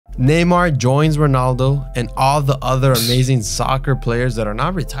Neymar joins Ronaldo and all the other amazing soccer players that are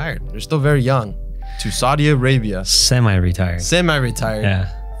not retired. They're still very young. To Saudi Arabia. Semi-retired. Semi-retired. Yeah.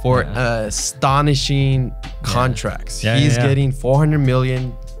 For astonishing contracts. He's getting 400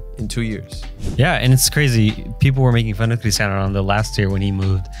 million in 2 years. Yeah, and it's crazy. People were making fun of Cristiano Ronaldo last year when he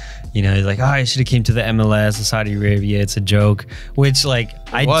moved. You know, he's like, oh, I should have came to the MLS, the Saudi Arabia. It's a joke. Which, like,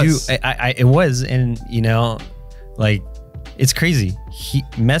 it was. And, you know, like, it's crazy.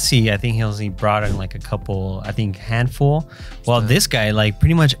 Messi, I think he only brought in like a couple, I think handful. While this guy, like,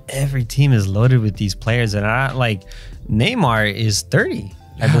 pretty much every team is loaded with these players. And like, Neymar is 30.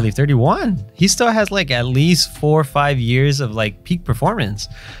 I believe 31. He still has like at least 4 or 5 years of like peak performance.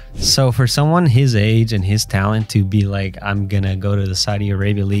 So for someone his age and his talent to be like, I'm gonna go to the Saudi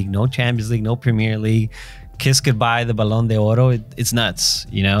Arabia League, no Champions League, no Premier League, kiss goodbye the Ballon d'Oro, it's nuts.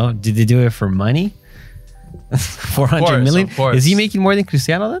 You know, did they do it for money? 400 million? Is he making more than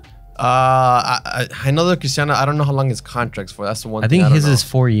Cristiano then? I know that Cristiano, I don't know how long his contract's for. That's the one thing. I think his is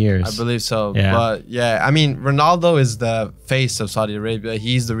 4 years. I believe so. Yeah. But yeah, I mean, Ronaldo is the face of Saudi Arabia.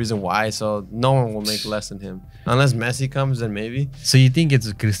 He's the reason why. So no one will make less than him. Unless Messi comes, then maybe. So you think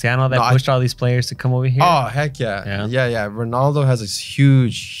it's Cristiano that pushed all these players to come over here? Oh, heck yeah. Yeah. Ronaldo has this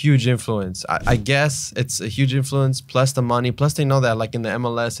huge influence. I guess it's a huge influence plus the money. Plus they know that like in the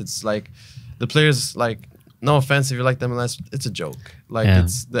MLS, it's like the players like, no offense if you like the MLS, it's a joke. Like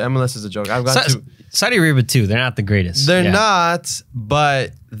it's the MLS is a joke. I've got to Saudi Arabia too. They're not the greatest. They're not,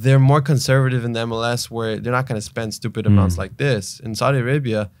 but they're more conservative in the MLS where they're not going to spend stupid amounts like this. In Saudi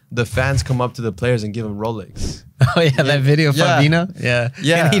Arabia, the fans come up to the players and give them Rolex. Oh yeah, that video of Fabinho? Yeah.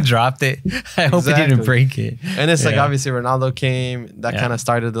 And he dropped it. I hope he didn't break it. And it's like obviously Ronaldo came, that kind of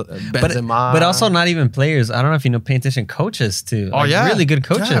started Benzema. But also not even players. I don't know if you know, pay attention, coaches too. Oh yeah. Really good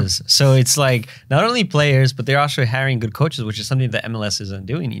coaches. So it's like not only players, but they're also hiring good coaches, which is something that MLS isn't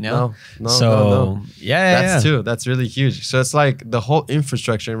doing, you know? No. That's really huge. So it's like the whole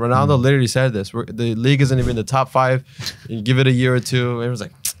infrastructure. And Ronaldo literally said this. The league isn't even the top 5. You give it a year or two. It was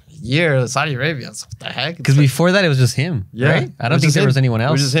like, Saudi Arabia. What the heck? Because before that, it was just him. Right? I don't think there was anyone else.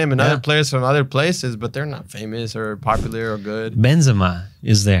 It was just him and other players from other places, but they're not famous or popular or good. Benzema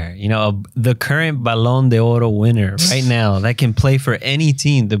is there. You know, the current Ballon d'Oro winner right now that can play for any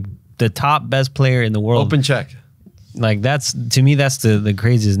team, the top best player in the world. Open check. Like that's, to me, that's the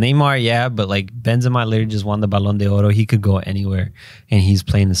craziest. Neymar, but like Benzema literally just won the Ballon d'Oro. He could go anywhere and he's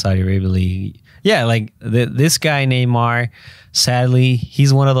playing the Saudi Arabia League. Yeah, like this guy Neymar, sadly,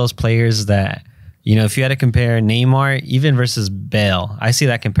 he's one of those players that, you know, if you had to compare Neymar even versus Bale, I see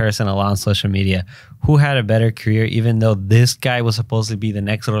that comparison a lot on social media. Who had a better career, even though this guy was supposed to be the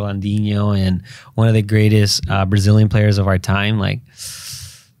next Ronaldinho and one of the greatest Brazilian players of our time? Like,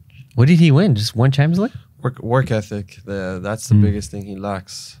 what did he win? Just one Champions League? Work ethic. That's the biggest thing he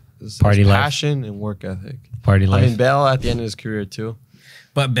lacks. Party life. Passion and work ethic. Party life. I mean, Bale at the end of his career too.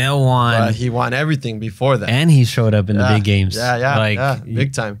 But Bale won. But he won everything before that. And he showed up in the big games. Yeah,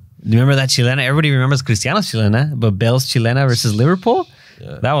 big time. Do you remember that Chilena? Everybody remembers Cristiano's Chilena, but Bale's Chilena versus Liverpool?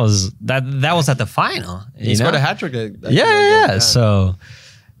 Yeah. That was at the final. He scored a hat-trick. So,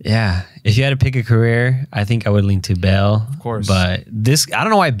 if you had to pick a career, I think I would lean to Bale. Of course. But I don't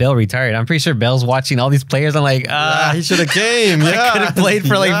know why Bale retired. I'm pretty sure Bale's watching all these players. I'm like, he should have came. I could have played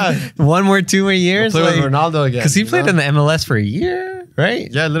for like 1 more, 2 more years. We'll play with Ronaldo again. Because he played in the MLS for a year.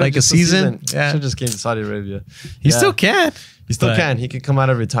 Right? Yeah, literally like a season. Yeah, should just came to Saudi Arabia. He still can. He still can. He could come out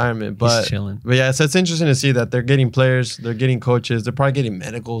of retirement, but he's chilling. But yeah, so it's interesting to see that they're getting players, they're getting coaches, they're probably getting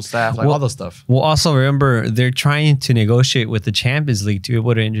medical staff, like all those stuff. Well, also remember they're trying to negotiate with the Champions League to be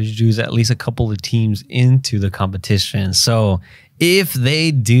able to introduce at least a couple of teams into the competition. So if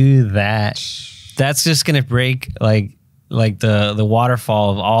they do that, that's just gonna break like the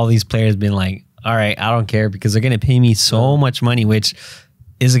waterfall of all these players being like, all right, I don't care because they're going to pay me so much money, which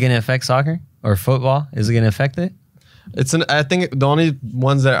is it going to affect soccer or football? Is it going to affect it? I think the only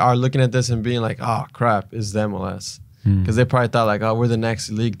ones that are looking at this and being like, oh, crap, is the MLS. Because they probably thought like, oh, we're the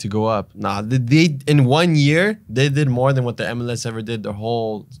next league to go up. Nah, they in 1 year, they did more than what the MLS ever did their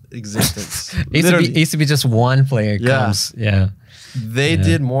whole existence. It used to be just one player comes. Yeah. They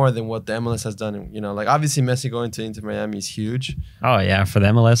did more than what the MLS has done. You know, like obviously Messi going to Inter Miami is huge. Oh yeah, for the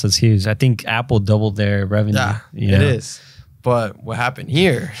MLS it's huge. I think Apple doubled their revenue. Yeah, it is. But what happened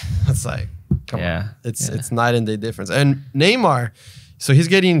here? It's like, come on, it's night and day difference. And Neymar, so he's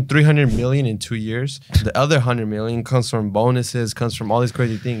getting 300 million in 2 years. The other 100 million comes from bonuses, comes from all these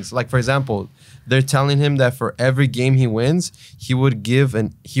crazy things. Like for example, they're telling him that for every game he wins, he would get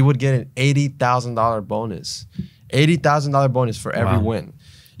an $80,000 bonus. $80,000 bonus for every win.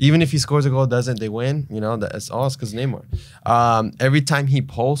 Even if he scores a goal, they win. You know, that's all because Neymar. Every time he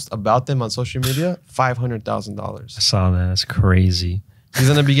posts about them on social media, $500,000. I saw that. That's crazy. He's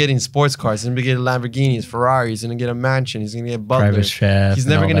gonna be getting sports cars. He's gonna be getting Lamborghinis, Ferraris. He's gonna get a mansion. He's gonna get butlers. Private chef. He's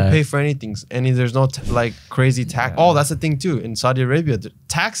never gonna pay for anything. And there's no like crazy tax. Yeah. Oh, that's the thing too. In Saudi Arabia, the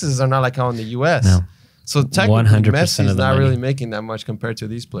taxes are not like how in the US. No. So technically, Messi is not really making that much compared to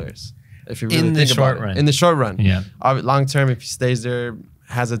these players. If you really think about it. In the short run, yeah. Long term, if he stays there,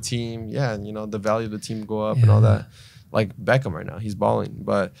 has a team, yeah, and you know the value of the team go up and all that. Like Beckham right now, he's balling,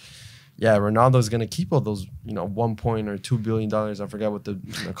 but. Yeah, Ronaldo's gonna keep all those, you know, $1 or $2 billion. I forgot what the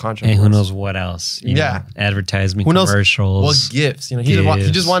contract. And who knows what else? You know, advertisement, who knows commercials, what gifts? You know,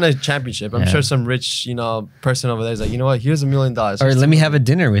 he just won a championship. I'm sure some rich, you know, person over there is like, you know what? Here's $1 million. Or let me have a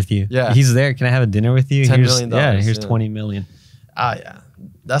dinner with you. Yeah, he's there. Can I have a dinner with you? $10 million. Yeah, here's 20 million. Yeah,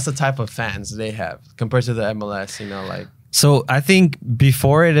 that's the type of fans they have compared to the MLS. You know, like. So I think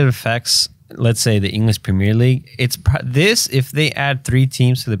before it affects, let's say, the English Premier League, it's if they add 3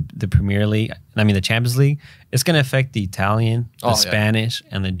 teams to the Premier League, I mean the Champions League, it's going to affect the Italian, the Spanish,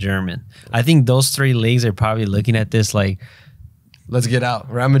 and the German. I think those 3 leagues are probably looking at this like, let's get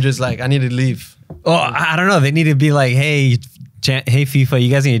out. Real Madrid's like, I need to leave. Oh, I don't know. They need to be like, hey FIFA, you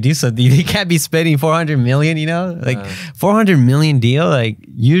guys need to do something. They can't be spending 400 million, you know, like 400 million deal. Like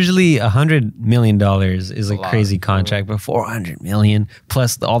usually $100 million is a crazy contract, but 400 million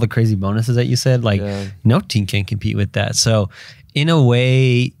plus all the crazy bonuses that you said, like no team can compete with that. So in a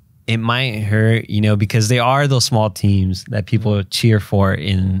way, it might hurt, you know, because they are those small teams that people cheer for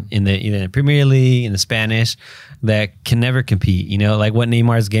in the Premier League, in the Spanish, that can never compete. You know, like what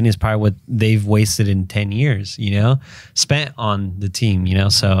Neymar is getting is probably what they've wasted in 10 years, you know, spent on the team, you know.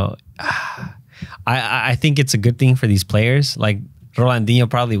 So I think it's a good thing for these players. Like Rolandinho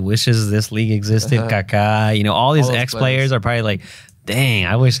probably wishes this league existed. Kaká, you know, all these ex-players are probably like, dang,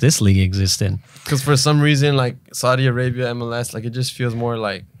 I wish this league existed. Because for some reason, like Saudi Arabia, MLS, like it just feels more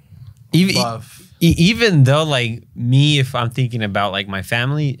like even though like me, if I'm thinking about like my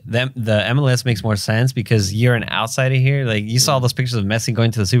family, the MLS makes more sense because you're an outsider here. Like you saw those pictures of Messi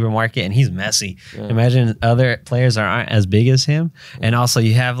going to the supermarket and he's messy. Imagine other players aren't as big as him. And also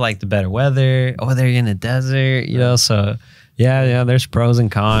you have like the better weather. Oh, they're in the desert, you know. So yeah, there's pros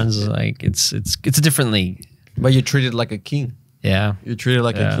and cons. Like it's a different league. But you're treated like a king. Yeah. You're treated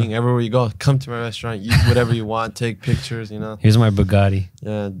like a king. Everywhere you go, come to my restaurant, eat whatever you want, take pictures, you know. Here's my Bugatti.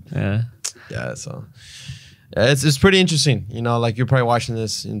 Yeah, so it's pretty interesting. You know, like you're probably watching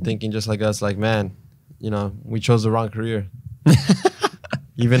this and thinking just like us, like, man, you know, we chose the wrong career.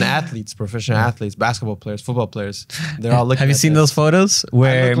 Even athletes, professional athletes, basketball players, football players, they're all looking Have you seen those photos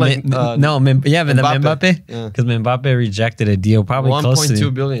where Mbappe? Yeah. Because Mbappe rejected a deal probably close to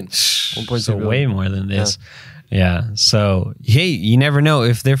 1.2 billion. 1.2 so billion. Way more than this. Yeah. So, hey, you never know.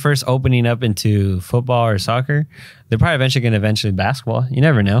 If they're first opening up into football or soccer, they're probably eventually going to basketball. You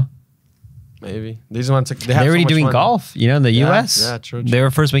never know. Maybe. They're already doing golf, you know, in the U.S. Yeah, true. They were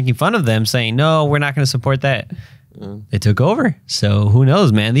first making fun of them, saying, no, we're not going to support that. They took over. So who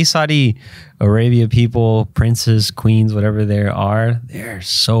knows, man? These Saudi Arabia people, princes, queens, whatever they are, they're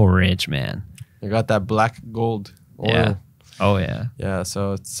so rich, man. They got that black gold oil. Yeah. Oh, yeah. Yeah,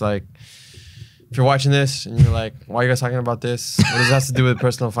 so it's like, if you're watching this and you're like, why are you guys talking about this? What does it have to do with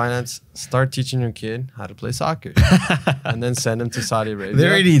personal finance? Start teaching your kid how to play soccer and then send them to Saudi Arabia. They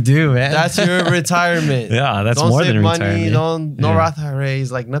already do, man. That's your retirement. Yeah, that's more than retirement. No Roth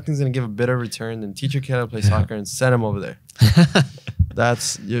IRAs. Like nothing's going to give a better return than teach your kid how to play soccer and send them over there.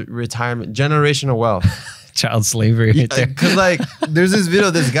 That's your retirement. Generational wealth. Child slavery right there. Because like there's this video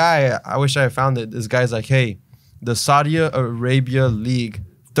of this guy. I wish I found it. This guy's like, hey, the Saudi Arabia League,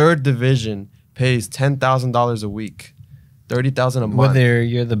 3rd division, pays $10,000 a week, $30,000 a month. Whether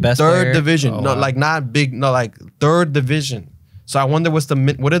you're the best 3rd player? division, like not big, no, like 3rd division. So I wonder what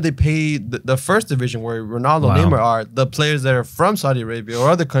did they pay the 1st division where Ronaldo, Neymar are, the players that are from Saudi Arabia or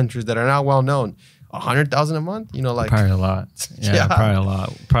other countries that are not well known. $100,000 a month, you know, like probably a lot. Yeah, probably a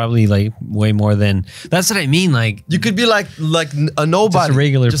lot. Probably like way more than. That's what I mean. Like you could be like a nobody, just a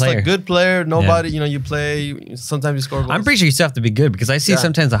regular just player, like good player, nobody. You know, you play. Sometimes you score goals. I'm pretty sure you still have to be good because I see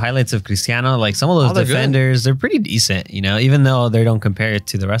sometimes the highlights of Cristiano. Like some of those defenders, they're pretty decent. You know, even though they don't compare it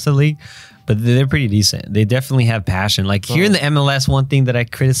to the rest of the league. But they're pretty decent. They definitely have passion. Like here in the MLS, one thing that I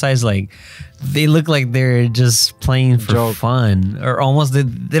criticize, like they look like they're just playing for fun, or almost they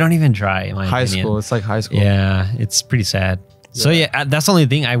don't even try. In my opinion. School, it's like high school. Yeah, it's pretty sad. Yeah. So yeah, that's the only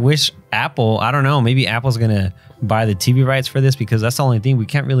thing. I wish Apple. I don't know. Maybe Apple's gonna buy the TV rights for this because that's the only thing we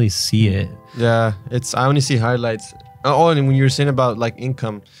can't really see it. Yeah, I only see highlights. Oh, and when you were saying about like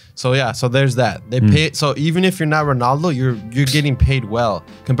income, so yeah, so there's that. They pay. So even if you're not Ronaldo, you're getting paid well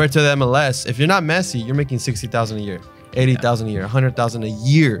compared to the MLS. If you're not Messi, you're making 60,000 a year, 80,000 a year, 100,000 a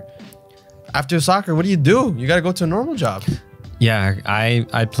year. After soccer, what do? You got to go to a normal job. Yeah,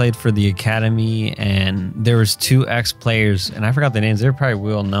 I played for the academy, and there was 2 ex-players, and I forgot the names. They're probably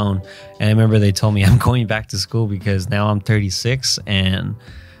well known. And I remember they told me I'm going back to school because now I'm 36 and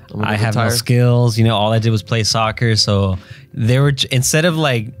I have no skills. You know, all I did was play soccer. So they were, instead of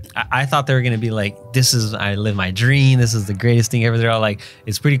like, I thought they were going to be like, I live my dream. This is the greatest thing ever. They're all like,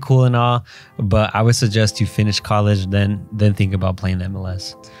 it's pretty cool and all, but I would suggest you finish college, then think about playing the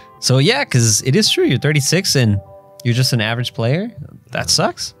MLS. So yeah, because it is true. You're 36 and you're just an average player. That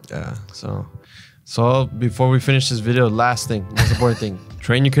sucks. Yeah. So before we finish this video, last thing, most important thing: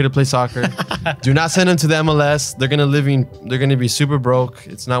 train your kid to play soccer. Do not send them to the MLS. They're gonna be super broke.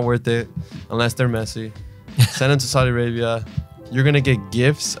 It's not worth it unless they're Messi. Send them to Saudi Arabia. You're gonna get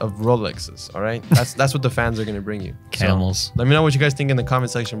gifts of Rolexes. All right. That's what the fans are gonna bring you. Camels. So, let me know what you guys think in the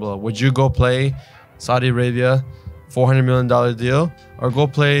comment section below. Would you go play Saudi Arabia, $400 million deal, or go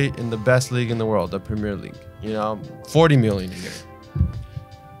play in the best league in the world, the Premier League? You know, 40 million a year.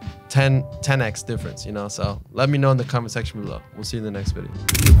 10x difference, you know. So let me know in the comment section below. We'll see you in the next video.